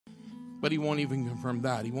But he won't even confirm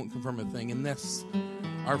that. He won't confirm a thing. And this,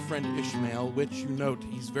 our friend Ishmael, which you note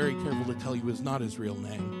he's very careful to tell you is not his real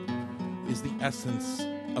name, is the essence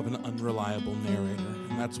of an unreliable narrator.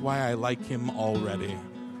 And that's why I like him already.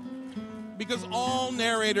 Because all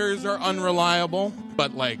narrators are unreliable,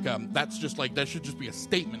 but that should just be a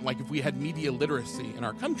statement. Like if we had media literacy in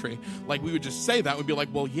our country, like we would just say that, we'd be like,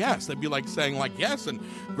 well, yes. That'd be like saying yes, and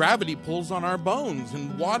gravity pulls on our bones,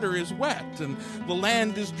 and water is wet, and the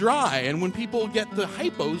land is dry, and when people get the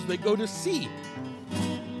hypos, they go to sea.